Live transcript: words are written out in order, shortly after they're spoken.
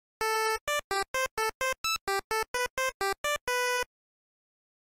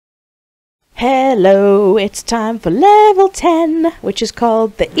Hello, it's time for level 10, which is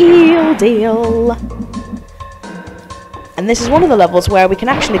called the Eel Deal. And this is one of the levels where we can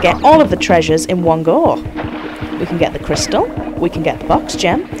actually get all of the treasures in one go. We can get the crystal, we can get the box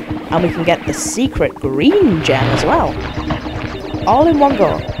gem, and we can get the secret green gem as well. All in one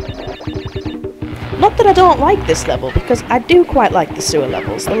go. Not that I don't like this level, because I do quite like the sewer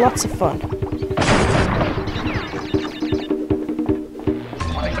levels. They're lots of fun.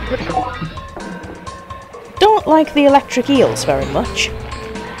 Don't like the electric eels very much.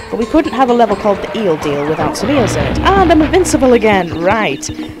 But we couldn't have a level called the Eel Deal without some eels in it. And I'm invincible again! Right.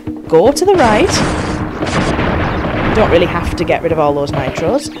 Go to the right. Don't really have to get rid of all those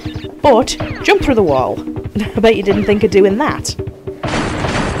nitros. But jump through the wall. I bet you didn't think of doing that.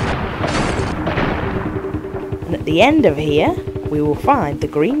 And at the end of here, we will find the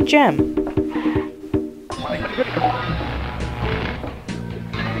green gem.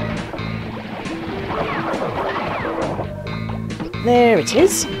 There it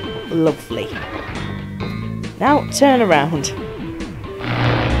is. Lovely. Now turn around.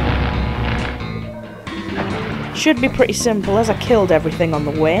 Should be pretty simple as I killed everything on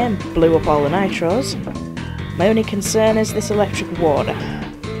the way and blew up all the nitros. My only concern is this electric water.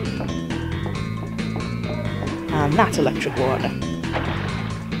 And that electric water.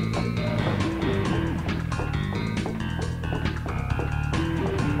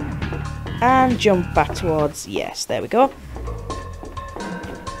 And jump back towards... yes, there we go.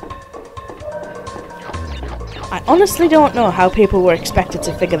 I honestly don't know how people were expected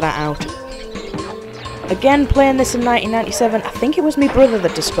to figure that out. Again, playing this in 1997, I think it was my brother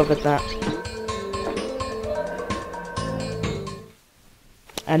that discovered that.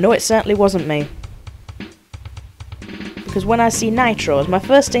 I know it certainly wasn't me. Because when I see nitros, my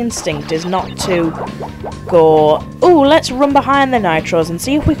first instinct is not to go, "Ooh, let's run behind the nitros and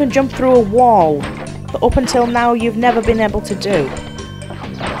see if we can jump through a wall," that up until now you've never been able to do.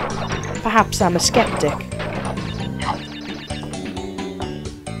 Perhaps I'm a skeptic.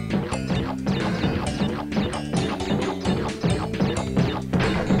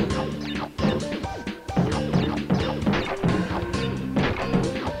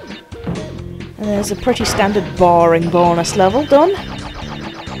 And there's a pretty standard boring bonus level done.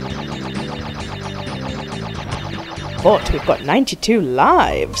 But we've got 92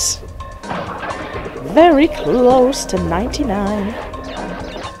 lives. Very close to 99.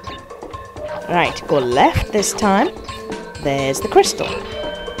 Right, go left this time. There's the crystal.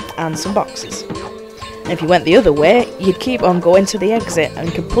 And some boxes. And if you went the other way, you'd keep on going to the exit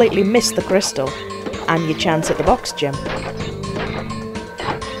and completely miss the crystal. And your chance at the box gem.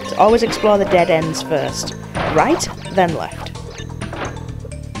 So always explore the dead ends first. Right, then left.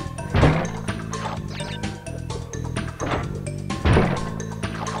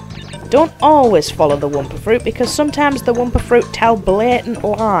 Don't always follow the Wumpa Fruit, because sometimes the Wumpa Fruit tell blatant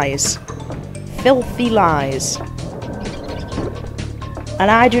lies. Filthy lies.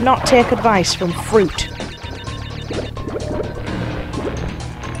 And I do not take advice from fruit.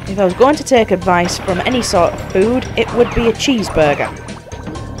 If I was going to take advice from any sort of food, it would be a cheeseburger.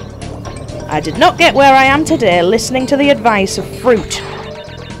 I did not get where I am today listening to the advice of fruit.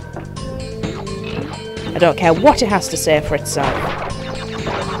 I don't care what it has to say for itself.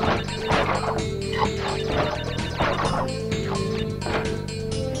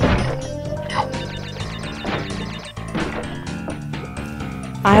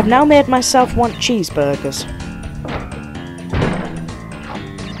 I have now made myself want cheeseburgers.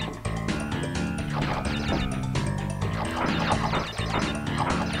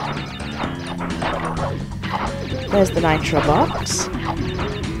 There's the nitro box.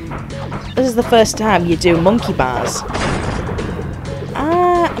 This is the first time you do monkey bars.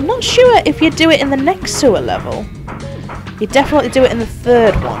 I'm not sure if you do it in the next sewer level. You definitely do it in the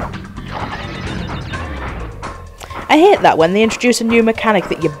third one. I hate that when they introduce a new mechanic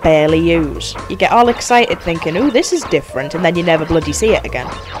that you barely use. You get all excited thinking, "Ooh, this is different," and then you never bloody see it again.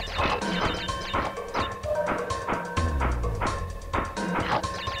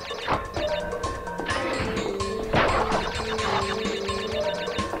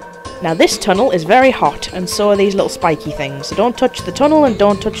 Now this tunnel is very hot, and so are these little spiky things. So don't touch the tunnel and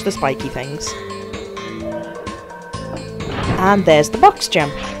don't touch the spiky things. And there's the box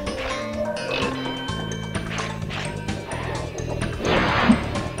gem.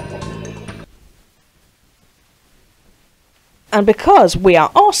 And because we are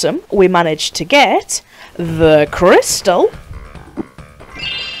awesome, we managed to get the crystal,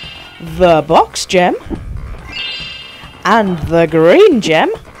 the box gem, and the green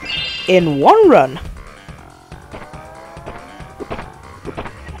gem in one run.